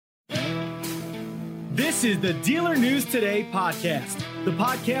This is the Dealer News Today podcast, the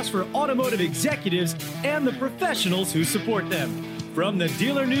podcast for automotive executives and the professionals who support them. From the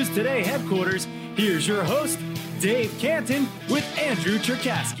Dealer News Today headquarters, here's your host, Dave Canton, with Andrew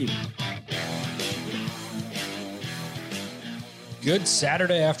Cherkasky. Good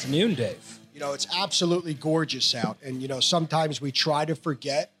Saturday afternoon, Dave. You know, it's absolutely gorgeous out. And, you know, sometimes we try to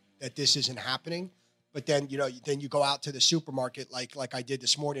forget that this isn't happening. But then, then you go out to the supermarket like I did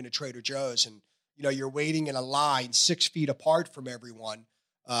this morning at Trader Joe's, and, you're waiting in a line 6 feet apart from everyone.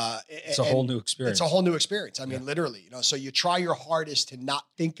 It's a whole new experience. It's a whole new experience. I mean, literally, so you try your hardest to not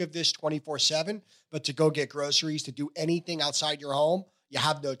think of this 24/7, but to go get groceries, to do anything outside your home, you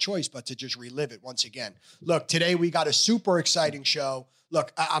have no choice but to just relive it once again. Look, today we got a super exciting show.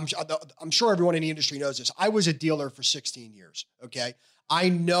 Look, I'm sure everyone in the industry knows this. I was a dealer for 16 years, okay? I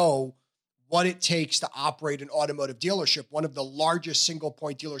know what it takes to operate an automotive dealership, one of the largest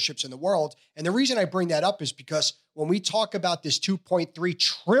single-point dealerships in the world. And the reason I bring that up is because when we talk about this $2.3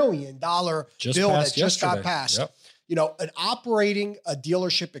 trillion bill that just got passed, an operating a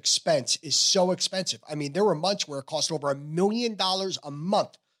dealership expense is so expensive. I mean, there were months where it cost over $1 million a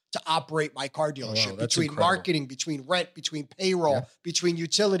month to operate my car dealership, between incredible. Marketing, between rent, between payroll, between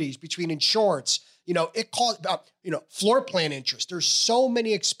utilities, between insurance. It cost about, floor plan interest. There's so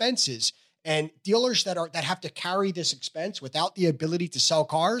many expenses. And dealers that have to carry this expense without the ability to sell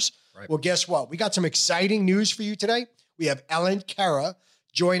cars, well, guess what? We got some exciting news for you today. We have Ellen Kara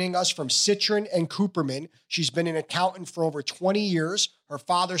joining us from Citrin and Cooperman. She's been an accountant for over 20 years. Her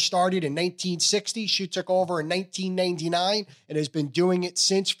father started in 1960. She took over in 1999 and has been doing it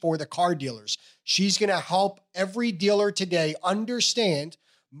since for the car dealers. She's going to help every dealer today understand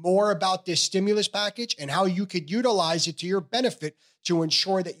more about this stimulus package and how you could utilize it to your benefit to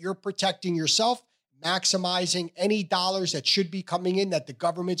ensure that you're protecting yourself, maximizing any dollars that should be coming in that the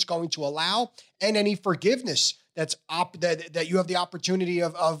government's going to allow, and any forgiveness that you have the opportunity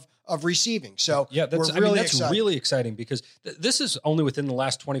of receiving. So that's really exciting because this is only within the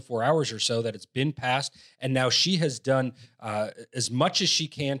last 24 hours or so that it's been passed. And now she has done as much as she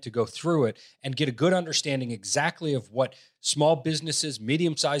can to go through it and get a good understanding exactly of what small businesses,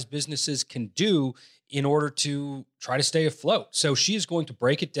 medium-sized businesses can do in order to try to stay afloat. So she is going to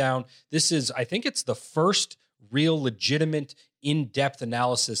break it down. I think it's the first real legitimate in-depth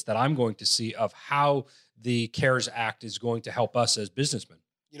analysis that I'm going to see of how the CARES Act is going to help us as businessmen.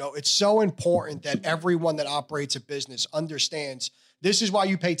 It's so important that everyone that operates a business understands this is why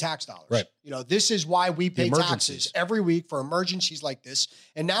you pay tax dollars. Right. This is why we pay taxes every week for emergencies like this.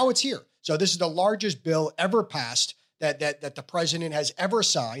 And now it's here. So this is the largest bill ever passed that the president has ever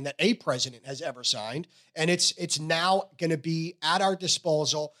signed, that a president has ever signed. And it's now going to be at our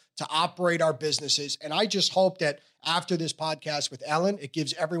disposal to operate our businesses. And I just hope that after this podcast with Ellen, it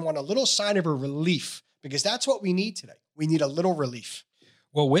gives everyone a little sign of a relief, because that's what we need today. We need a little relief.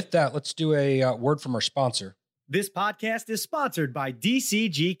 Well, with that, let's do a word from our sponsor. This podcast is sponsored by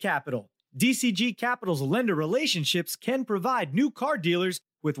DCG Capital. DCG Capital's lender relationships can provide new car dealers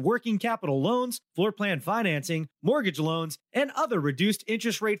with working capital loans, floor plan financing, mortgage loans, and other reduced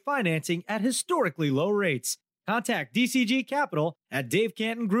interest rate financing at historically low rates. Contact DCG Capital at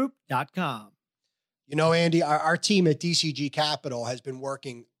davecantongroup.com. Andy, our team at DCG Capital has been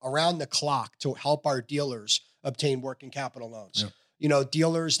working around the clock to help our dealers obtain working capital loans.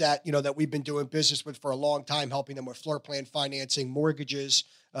 Dealers that we've been doing business with for a long time, helping them with floor plan financing, mortgages,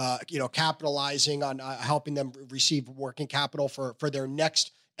 capitalizing on helping them receive working capital for their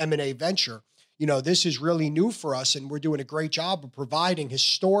next M&A venture. This is really new for us, and we're doing a great job of providing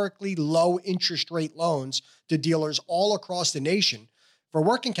historically low interest rate loans to dealers all across the nation for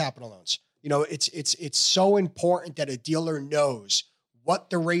working capital loans. It's so important that a dealer knows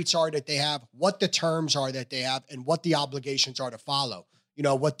what the rates are that they have, what the terms are that they have, and what the obligations are to follow.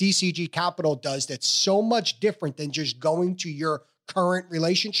 What DCG Capital does that's so much different than just going to your current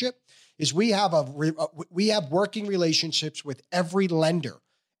relationship is we have working relationships with every lender.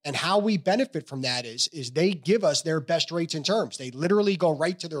 And how we benefit from that is they give us their best rates and terms. They literally go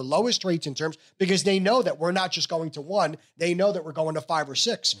right to their lowest rates and terms because they know that we're not just going to one, they know that we're going to 5 or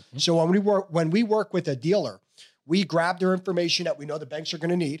 6. Mm-hmm. So when we work with a dealer, we grab their information that we know the banks are going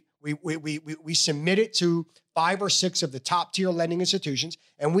to need. We submit it to 5 or 6 of the top tier lending institutions,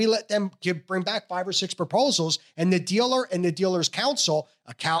 and we let them bring back 5 or 6 proposals. And the dealer and the dealer's counsel,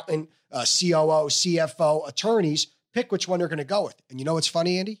 accountant, COO, CFO, attorneys, pick which one they're going to go with. And you know what's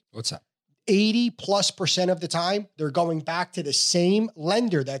funny, Andy? What's that? 80+% of the time, they're going back to the same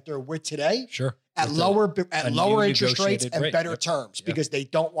lender that they're with today. Sure. At lower interest rates and better terms because they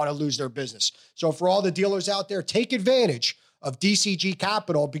don't want to lose their business. So for all the dealers out there, take advantage of DCG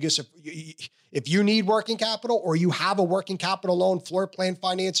Capital, because if you need working capital or you have a working capital loan, floor plan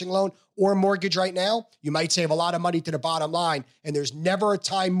financing loan, or mortgage right now, you might save a lot of money to the bottom line. And there's never a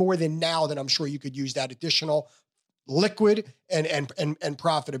time more than now that I'm sure you could use that additional liquid and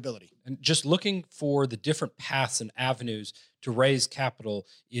profitability. And just looking for the different paths and avenues to raise capital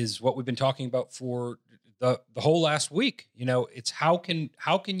is what we've been talking about for the whole last week. You know, it's how can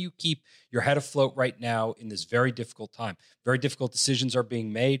you keep your head afloat right now in this very difficult time? Very difficult decisions are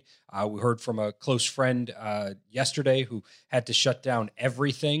being made. We heard from a close friend yesterday who had to shut down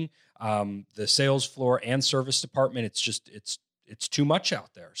everything, the sales floor and service department. It's too much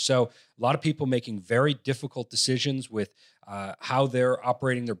out there. So a lot of people making very difficult decisions with how they're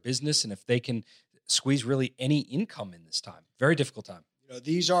operating their business and if they can squeeze really any income in this time. Very difficult time. You know,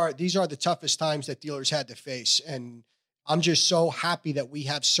 these are the toughest times that dealers had to face. And I'm just so happy that we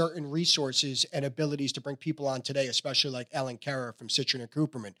have certain resources and abilities to bring people on today, especially like Ellen Kara from Citrin and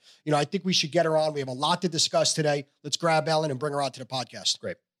Cooperman. You know, I think we should get her on. We have a lot to discuss today. Let's grab Ellen and bring her on to the podcast.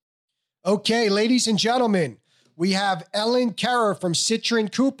 Great. Okay, ladies and gentlemen, we have Ellen Kara from Citrin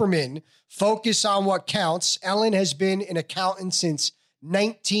Cooperman. Focus on what counts. Ellen has been an accountant since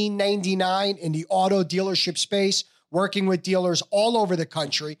 1999 in the auto dealership space, working with dealers all over the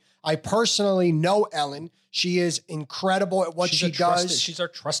country. I personally know Ellen. She is incredible at what she does. She's our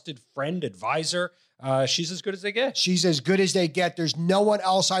trusted friend, advisor. She's as good as they get. She's as good as they get. There's no one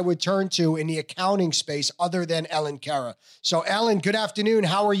else I would turn to in the accounting space other than Ellen Kara. So Ellen, good afternoon.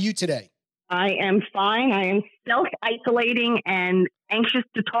 How are you today? I am fine. I am self-isolating and anxious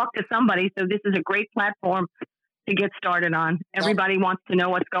to talk to somebody. So this is a great platform to get started on. Everybody wants to know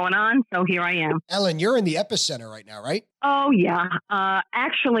what's going on. So here I am. Ellen, you're in the epicenter right now, right? Oh, yeah.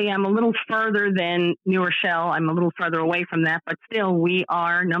 Actually, I'm a little further than New Rochelle. I'm a little further away from that, but still we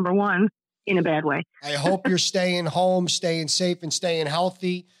are number one in a bad way. I hope you're staying home, staying safe and staying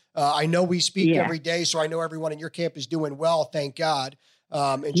healthy. I know we speak every day, so I know everyone in your camp is doing well. Thank God.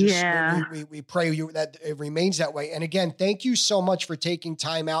 And just we pray that it remains that way. And again, thank you so much for taking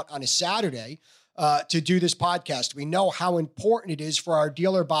time out on a Saturday to do this podcast. We know how important it is for our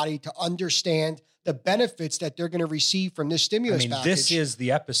dealer body to understand the benefits that they're going to receive from this stimulus package. This is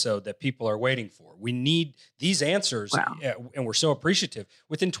the episode that people are waiting for. We need these answers, and we're so appreciative.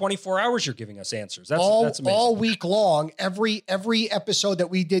 Within 24 hours, you're giving us answers. That's amazing. All week long, every episode that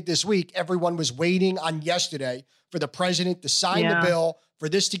we did this week, everyone was waiting on yesterday for the president to sign the bill, for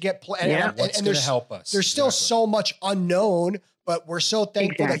this to get and what's going to help us. There's still so much unknown, but we're so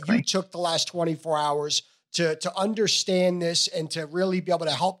thankful that you took the last 24 hours to understand this and to really be able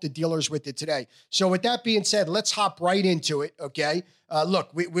to help the dealers with it today. So with that being said, let's hop right into it, okay?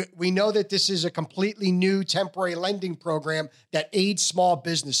 Look, we know that this is a completely new temporary lending program that aids small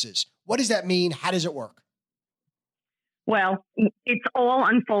businesses. What does that mean? How does it work? Well, it's all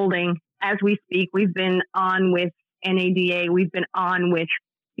unfolding as we speak. We've been on with NADA. We've been on with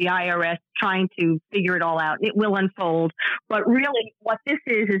the IRS trying to figure it all out. It will unfold. But really what this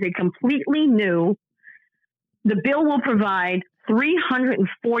is a completely new. The bill will provide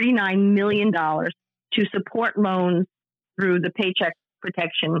 $349 million to support loans through the Paycheck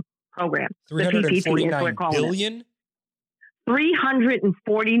Protection Program. $349 billion?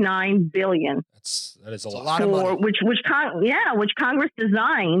 $349 billion. That is a lot of money. Which Congress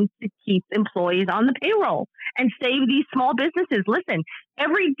designed to keep employees on the payroll and save these small businesses. Listen,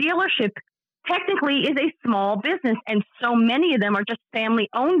 every dealership technically is a small business, and so many of them are just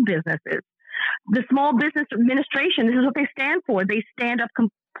family-owned businesses. The Small Business Administration, this is what they stand for. They stand up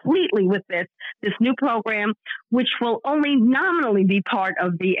completely with this new program, which will only nominally be part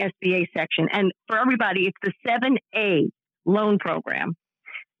of the SBA section. And for everybody, it's the 7A loan program.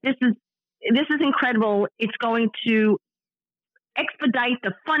 This is incredible. It's going to expedite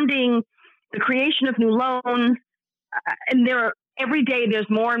the funding, the creation of new loans, and every day there's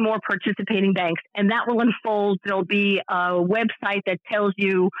more and more participating banks, and that will unfold. There'll be a website that tells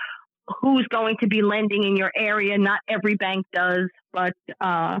you who's going to be lending in your area. Not every bank does, but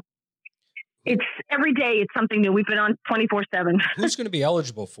it's every day it's something new. We've been on 24/7. Who's going to be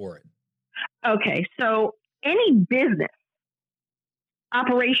eligible for it? Okay, so any business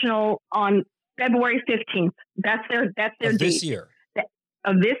operational on February 15th, that's their date. This year.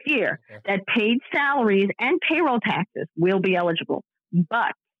 Of this year, that paid salaries and payroll taxes will be eligible.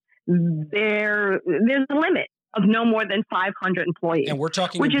 But there's a limit of no more than 500 employees. And we're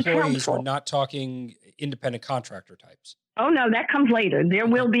talking employees, we're not talking independent contractor types. Oh, no, that comes later. There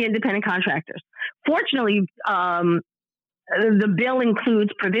will be independent contractors. Fortunately, the bill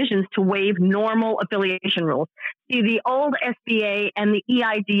includes provisions to waive normal affiliation rules. See, the old SBA and the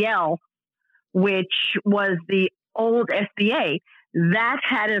EIDL, which was the old SBA, that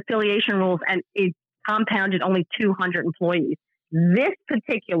had affiliation rules and it compounded only 200 employees. This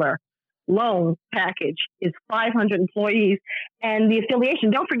particular loan package is 500 employees, and the affiliation,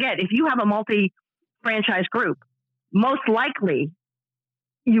 don't forget, if you have a multi-franchise group, most likely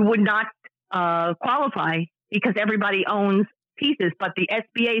you would not qualify because everybody owns pieces. But the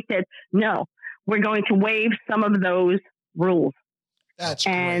SBA said, no, we're going to waive some of those rules. That's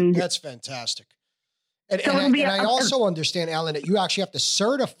great. That's fantastic. And I also understand, Ellen, that you actually have to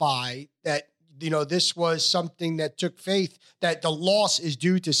certify that, this was something that took faith, that the loss is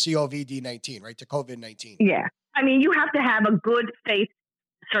due to COVID-19, right? To COVID-19. Yeah. I mean, you have to have a good faith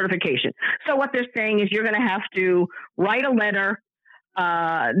certification. So what they're saying is you're going to have to write a letter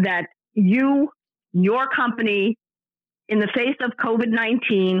that your company, in the face of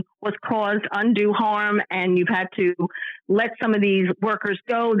COVID-19, was caused undue harm, and you've had to let some of these workers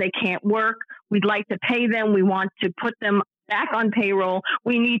go. They can't work. We'd like to pay them. We want to put them back on payroll.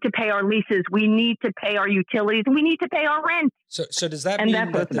 We need to pay our leases. We need to pay our utilities. We need to pay our rent. So does that mean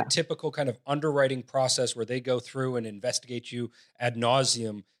that the typical kind of underwriting process where they go through and investigate you ad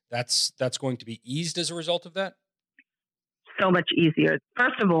nauseum, that's going to be eased as a result of that? So much easier.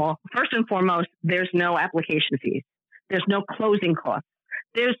 First and foremost, there's no application fees. There's no closing costs.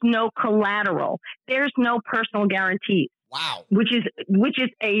 There's no collateral. There's no personal guarantees. Wow. Which is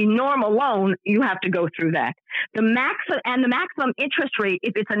a normal loan. You have to go through that. The maximum interest rate,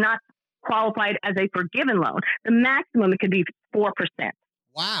 if it's not qualified as a forgiven loan, the maximum, it could be 4%.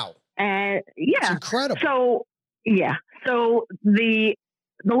 Wow. And yeah, it's incredible. So the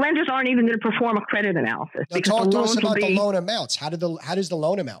lenders aren't even going to perform a credit analysis. Now, talk to us about the loan amounts. How does the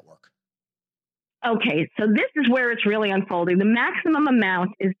loan amount work? Okay, so this is where it's really unfolding. The maximum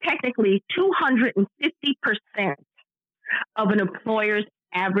amount is technically 250% of an employer's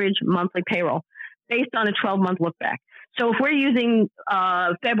average monthly payroll based on a 12-month look back. So if we're using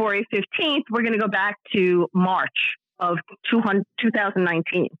February 15th, we're going to go back to March of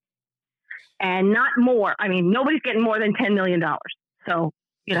 2019. And not more. I mean, nobody's getting more than $10 million. So,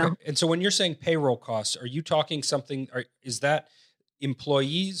 Okay. And so when you're saying payroll costs, are you talking is that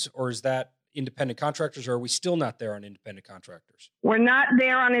employees or is that independent contractors, or are we still not there on independent contractors? We're not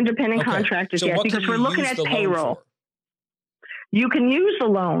there on independent contractors yet because we're looking at payroll. You can use the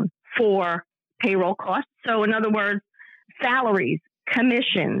loan for payroll costs. So in other words, salaries,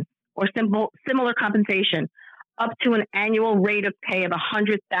 commissions, or similar compensation up to an annual rate of pay of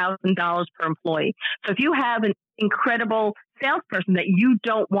 $100,000 per employee. So if you have an incredible salesperson that you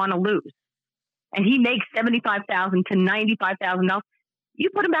don't want to lose, and he makes $75,000 to $95,000, you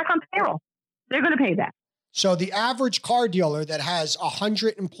put him back on payroll. They're going to pay that. So the average car dealer that has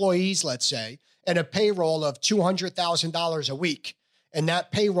 100 employees, let's say, and a payroll of $200,000 a week, and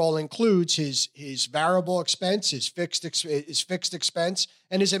that payroll includes his variable expense, his fixed expense,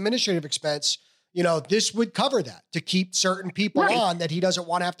 and his administrative expense, this would cover that to keep certain people on that he doesn't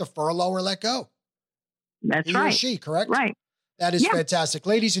want to have to furlough or let go. That's he right. Or she, correct? Right. That is fantastic.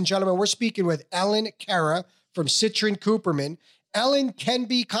 Ladies and gentlemen, we're speaking with Ellen Cara from Citrin Cooperman. Ellen can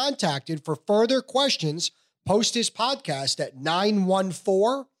be contacted for further questions. Post his podcast at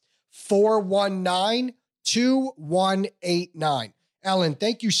 914-419-2189. Ellen,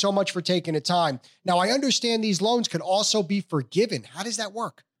 thank you so much for taking the time. Now, I understand these loans can also be forgiven. How does that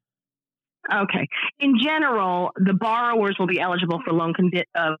work? Okay. In general, the borrowers will be eligible for loan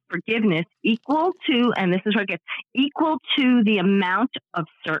forgiveness equal to, and this is where it gets, equal to the amount of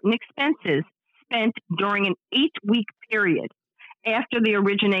certain expenses spent during an 8-week period after the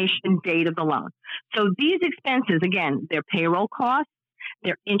origination date of the loan. So these expenses, again, their payroll costs,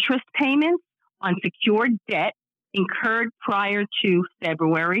 their interest payments on secured debt incurred prior to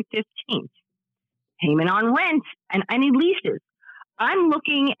February 15th, payment on rent and any leases. I'm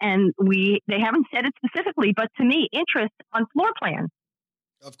looking, and they haven't said it specifically, but to me, interest on floor plan.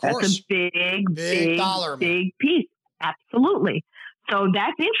 Of course. That's a big dollar, big piece. Absolutely. So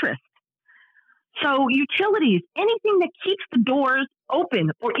that's interest. So utilities, anything that keeps the doors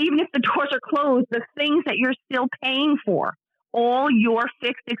open, or even if the doors are closed, the things that you're still paying for, all your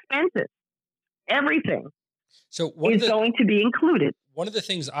fixed expenses, everything is going to be included. One of the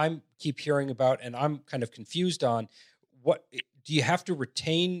things I keep hearing about, and I'm kind of confused on, what do you have to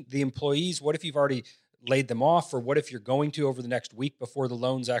retain the employees? What if you've already laid them off, or what if you're going to over the next week before the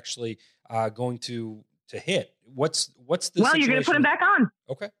loan's actually going to hit? What's the situation? You're going to put them back on.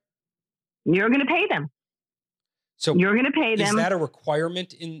 Okay. You're going to pay them. So you're going to pay them. Is that a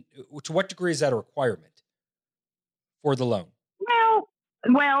requirement? To what degree is that a requirement for the loan?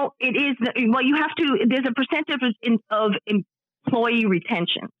 Well, it is. Well, you have to. There's a percentage of employee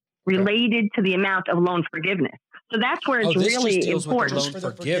retention related to the amount of loan forgiveness. So that's where it's this really just deals important. with Just the for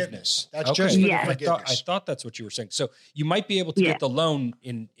loan the forgiveness. That's Okay. just for Yeah. the I forgiveness. thought that's what you were saying. So you might be able to Yeah. get the loan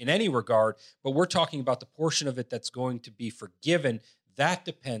in any regard, but we're talking about the portion of it that's going to be forgiven. That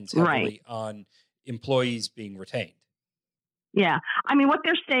depends heavily on employees being retained. Yeah. I mean, what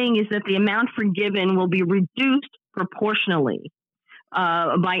they're saying is that the amount forgiven will be reduced proportionally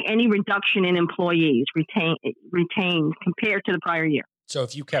by any reduction in employees retained compared to the prior year. So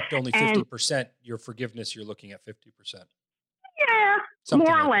if you kept only 50%, your forgiveness, you're looking at 50%. Yeah, Something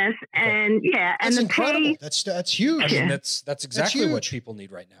more or like less. that. Okay. And yeah, That's and the incredible. pay. That's huge. I mean, Yeah. that's exactly what huge. people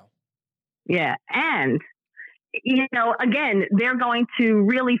need right now. Yeah. And, again, they're going to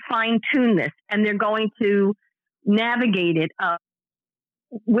really fine tune this and they're going to navigate it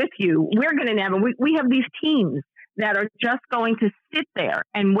with you. We're going to navigate. We have these teams that are just going to sit there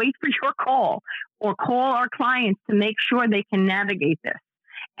and wait for your call or call our clients to make sure they can navigate this.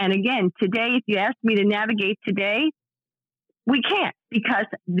 And again, today, if you ask me to navigate today, we can't because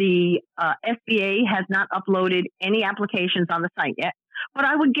the SBA has not uploaded any applications on the site yet. But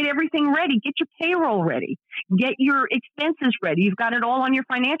I would get everything ready. Get your payroll ready. Get your expenses ready. You've got it all on your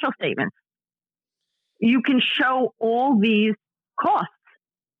financial statements. You can show all these costs.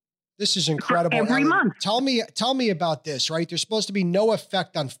 This is incredible. Every Ellen. month. Tell me about this, right? There's supposed to be no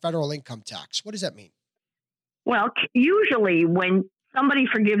effect on federal income tax. What does that mean? Well, usually when somebody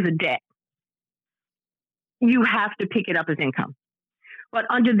forgives a debt, you have to pick it up as income. But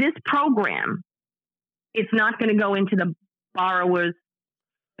under this program, it's not going to go into the borrower's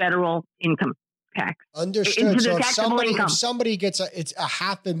federal income tax. Understood. Into So the taxable income. if somebody gets it's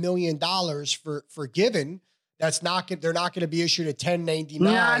 $500,000 for forgiven, they're not going to be issued a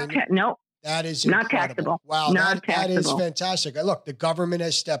 1099. No. That is Not incredible. taxable. Wow, Not that is taxable. fantastic. Look, the government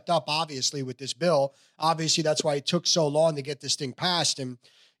has stepped up, obviously, with this bill. Obviously, that's why it took so long to get this thing passed. And,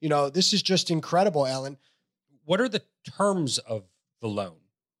 this is just incredible, Ellen. What are the terms of the loan?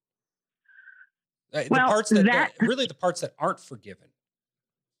 The Well, parts the parts that aren't forgiven.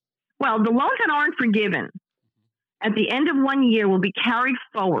 Well, the loans that aren't forgiven at the end of 1 year will be carried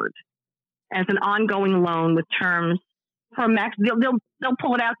forward as an ongoing loan with terms for a max. They'll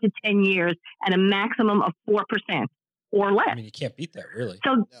pull it out to 10 years at a maximum of 4% or less. I mean, you can't beat that, really,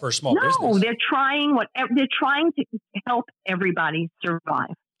 So for a small business. no, they're trying to help everybody survive.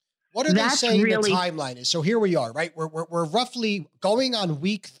 What are they That's saying really- the timeline is? So here we are, right? We're roughly going on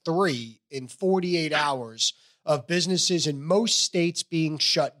week 3 in 48 hours of businesses in most states being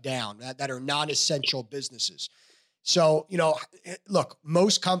shut down that are non-essential businesses. So, look,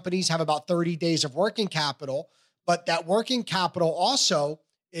 most companies have about 30 days of working capital, but that working capital also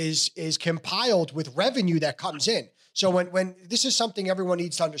is compiled with revenue that comes in. So when this is something everyone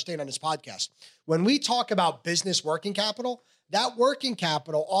needs to understand on this podcast, when we talk about business working capital, that working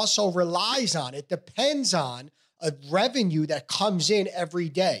capital also relies on, it depends on a revenue that comes in every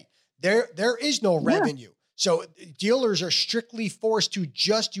day. There is no revenue. So dealers are strictly forced to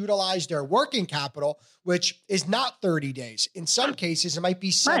just utilize their working capital, which is not 30 days. In some cases, it might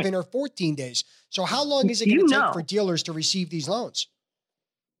be 7 or 14 days. So how long is it going to take for dealers to receive these loans?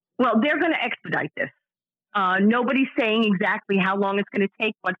 Well, they're going to expedite this. Nobody's saying exactly how long it's going to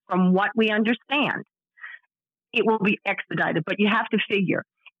take, but from what we understand, it will be expedited. But you have to figure,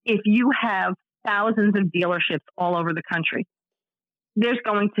 if you have thousands of dealerships all over the country, there's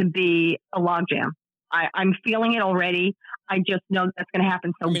going to be a logjam. I'm feeling it already. I just know that's going to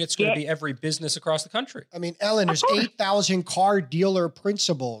happen. So it's going to be every business across the country. I mean, Ellen, there's 8,000 car dealer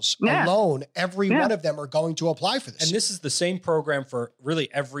principals alone. Every one of them are going to apply for this. And this is the same program for really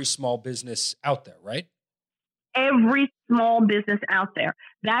every small business out there, right? Every small business out there.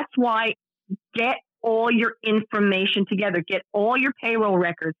 That's why get all your information together. Get all your payroll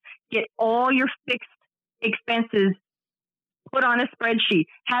records. Get all your fixed expenses put on a spreadsheet.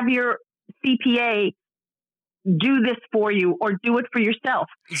 Have your CPA do this for you or do it for yourself.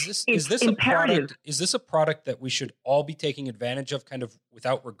 Is this imperative? Is this a product that we should all be taking advantage of, kind of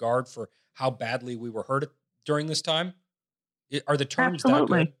without regard for how badly we were hurt during this time? Are the terms that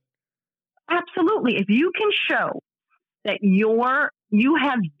good? Absolutely. If you can show that you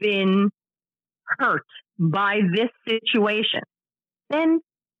have been hurt by this situation, then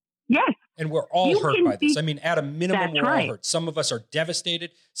yes. And we're all hurt by this. I mean, at a minimum, we're all hurt. Some of us are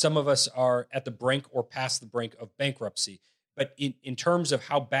devastated. Some of us are at the brink or past the brink of bankruptcy. But in terms of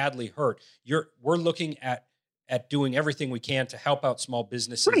how badly hurt, we're looking at doing everything we can to help out small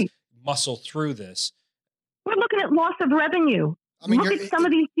businesses muscle through this. We're looking at loss of revenue. I mean, look at some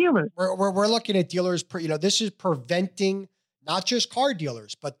of these dealers. We're looking at dealers. This is preventing not just car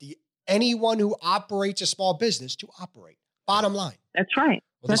dealers, but anyone who operates a small business to operate. Bottom line. That's right.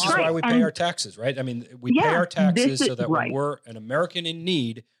 Well, this That's is why right. we pay And- our taxes, right? I mean, we pay Yeah, our taxes this is so that right. when we're an American in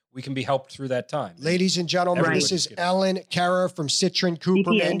need, we can be helped through that time. Ladies and gentlemen, Right. this is Ellen Kara from Citron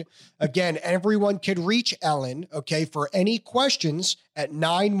Cooperman. CPA. Again, everyone could reach Ellen, okay, for any questions at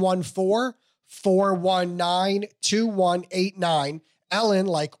 914-419-2189. Ellen,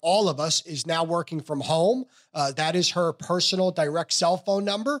 like all of us, is now working from home. That is her personal direct cell phone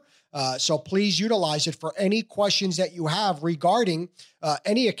number. So please utilize it for any questions that you have regarding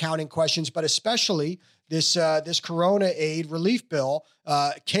any accounting questions, but especially this Corona aid relief bill,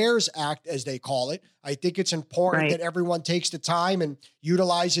 CARES Act, as they call it. I think it's important Right. that everyone takes the time and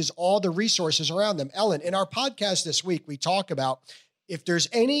utilizes all the resources around them. Ellen, in our podcast this week, we talk about if there's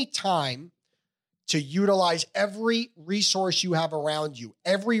any time to utilize every resource you have around you,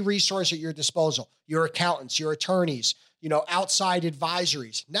 every resource at your disposal, your accountants, your attorneys, outside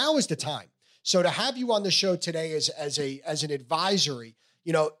advisories, now is the time. So to have you on the show today as an advisory,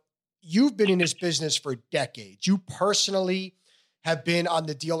 you've been in this business for decades. You personally have been on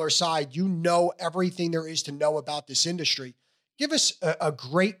the dealer side. You know everything there is to know about this industry. Give us a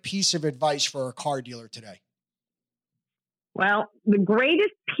great piece of advice for a car dealer today. Well, the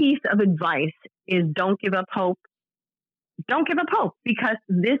greatest piece of advice is don't give up hope. Don't give up hope, because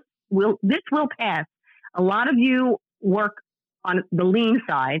this will pass. A lot of you work on the lean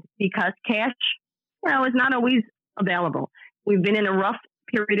side because cash, is not always available. We've been in a rough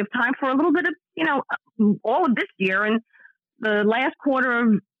period of time for a little bit of, all of this year, and the last quarter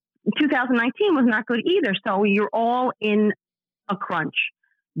of 2019 was not good either. So you're all in a crunch.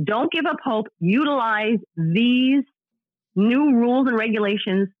 Don't give up hope. Utilize these new rules and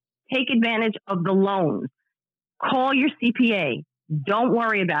regulations. Take advantage of the loans. Call your CPA. Don't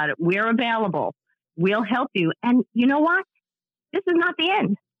worry about it. We're available. We'll help you. And you know what? This is not the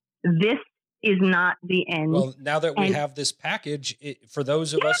end. This is not the end. Well, now that we have this package, for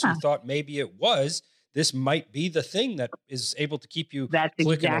those of us who thought maybe it was, this might be the thing that is able to keep you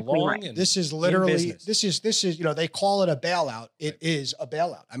clicking along. Right. And this is literally, this is, they call it a bailout. It is a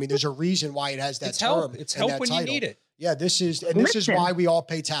bailout. I mean, there's a reason why it has that term. It's help when title. you need it. Yeah, this is why we all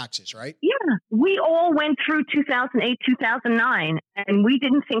pay taxes, right? Yeah, we all went through 2008, 2009, and we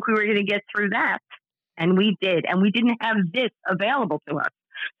didn't think we were going to get through that. And we did. And we didn't have this available to us.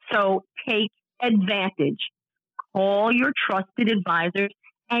 So take advantage. Call your trusted advisors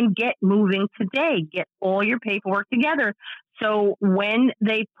and get moving today. Get all your paperwork together. So when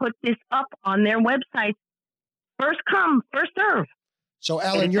they put this up on their website, first come, first serve. So,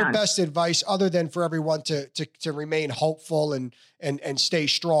 Ellen, your best advice, other than for everyone to remain hopeful and stay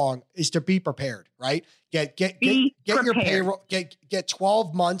strong, is to be prepared, right? Get your payroll, get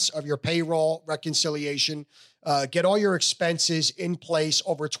 12 months of your payroll reconciliation, get all your expenses in place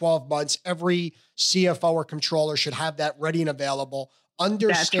over 12 months. Every CFO or controller should have that ready and available.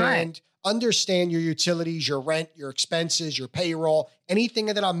 Understand your utilities, your rent, your expenses, your payroll, anything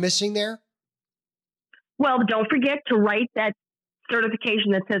that I'm missing there. Well, don't forget to write that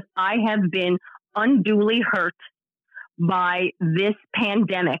certification that says, I have been unduly hurt by this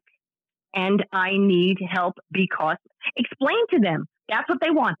pandemic and I need help because, explain to them. That's what they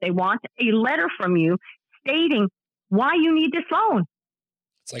want. They want a letter from you stating why you need this loan.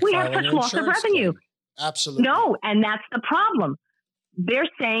 It's like we have such loss of revenue. claim. Absolutely. No, and that's the problem. They're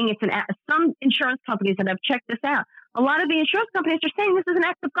saying some insurance companies that have checked this out. A lot of the insurance companies are saying this is an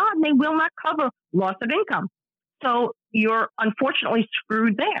act of God and they will not cover loss of income. So you're unfortunately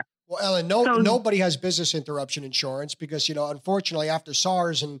screwed there. Well, Ellen, nobody has business interruption insurance because, unfortunately, after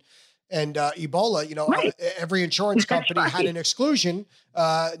SARS and Ebola, Right. Every insurance company had an exclusion.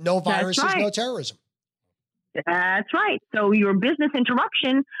 No viruses, no terrorism. That's right. So your business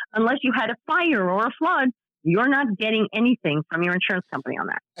interruption, unless you had a fire or a flood, you're not getting anything from your insurance company on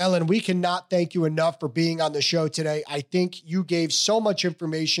that. Ellen, we cannot thank you enough for being on the show today. I think you gave so much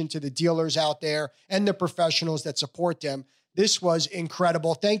information to the dealers out there and the professionals that support them. This was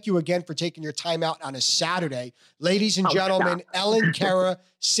incredible. Thank you again for taking your time out on a Saturday. Ladies and gentlemen, Ellen Kara,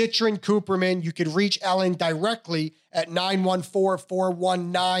 Citron Cooperman. You could reach Ellen directly at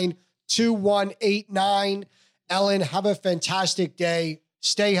 914-419-2189. Ellen, have a fantastic day.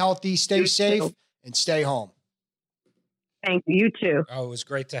 Stay healthy, stay safe, and stay home. Thank you. You too. Oh, it was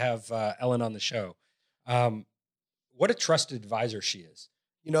great to have Ellen on the show. What a trusted advisor she is.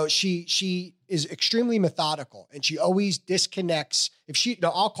 She is extremely methodical and she always disconnects.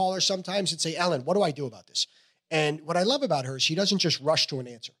 I'll call her sometimes and say, Ellen, what do I do about this? And what I love about her is she doesn't just rush to an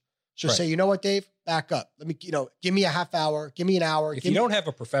answer. She'll Right. say, you know what, Dave, back up. Let me, give me a half hour, give me an hour. If you don't have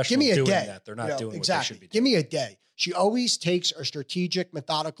a professional give me a doing day. that, they're not doing exactly. what they should be Give doing. me a day. She always takes a strategic,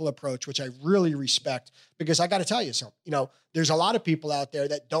 methodical approach, which I really respect, because I got to tell you something. There's a lot of people out there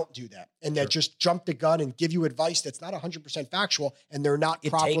that don't do that and that just jump the gun and give you advice that's not 100% factual, and they're not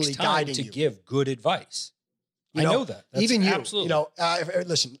properly It takes time guiding to you. give good advice. I know that. That's Even you, absolutely.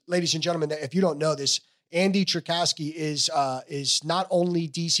 listen, ladies and gentlemen, if you don't know this, Andy Cherkasky is not only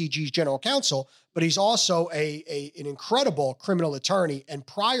DCG's general counsel, but he's also an incredible criminal attorney. And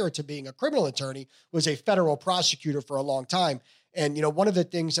prior to being a criminal attorney, was a federal prosecutor for a long time. And one of the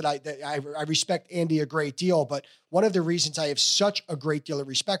things that I respect Andy a great deal, but one of the reasons I have such a great deal of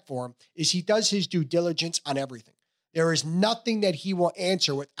respect for him is he does his due diligence on everything. There is nothing that he will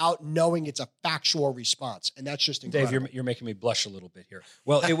answer without knowing it's a factual response. And that's just incredible. Dave, you're making me blush a little bit here.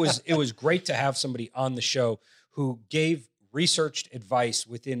 Well, it was great to have somebody on the show who gave researched advice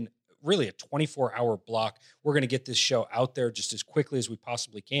within really a 24-hour block. We're going to get this show out there just as quickly as we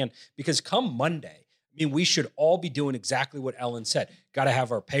possibly can, because come Monday, we should all be doing exactly what Ellen said. Got to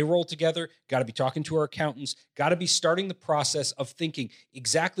have our payroll together, got to be talking to our accountants, got to be starting the process of thinking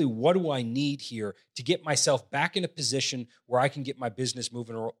exactly what do I need here to get myself back in a position where I can get my business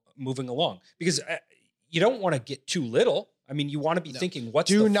moving along. Because you don't want to get too little. You want to be thinking,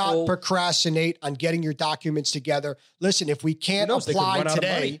 do not procrastinate on getting your documents together. Listen, if we can't apply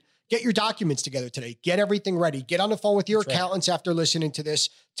today, get your documents together today. Get everything ready. Get on the phone with your accountants after listening to this.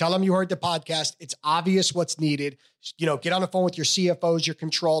 Tell them you heard the podcast. It's obvious what's needed. Get on the phone with your CFOs, your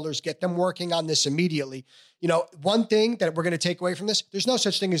controllers. Get them working on this immediately. One thing that we're going to take away from this, there's no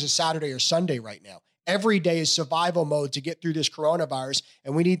such thing as a Saturday or Sunday right now. Every day is survival mode to get through this coronavirus,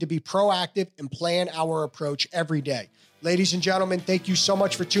 and we need to be proactive and plan our approach every day. Ladies and gentlemen, thank you so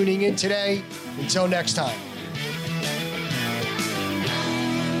much for tuning in today. Until next time.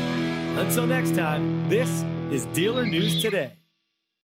 Until next time, this is Dealer News Today.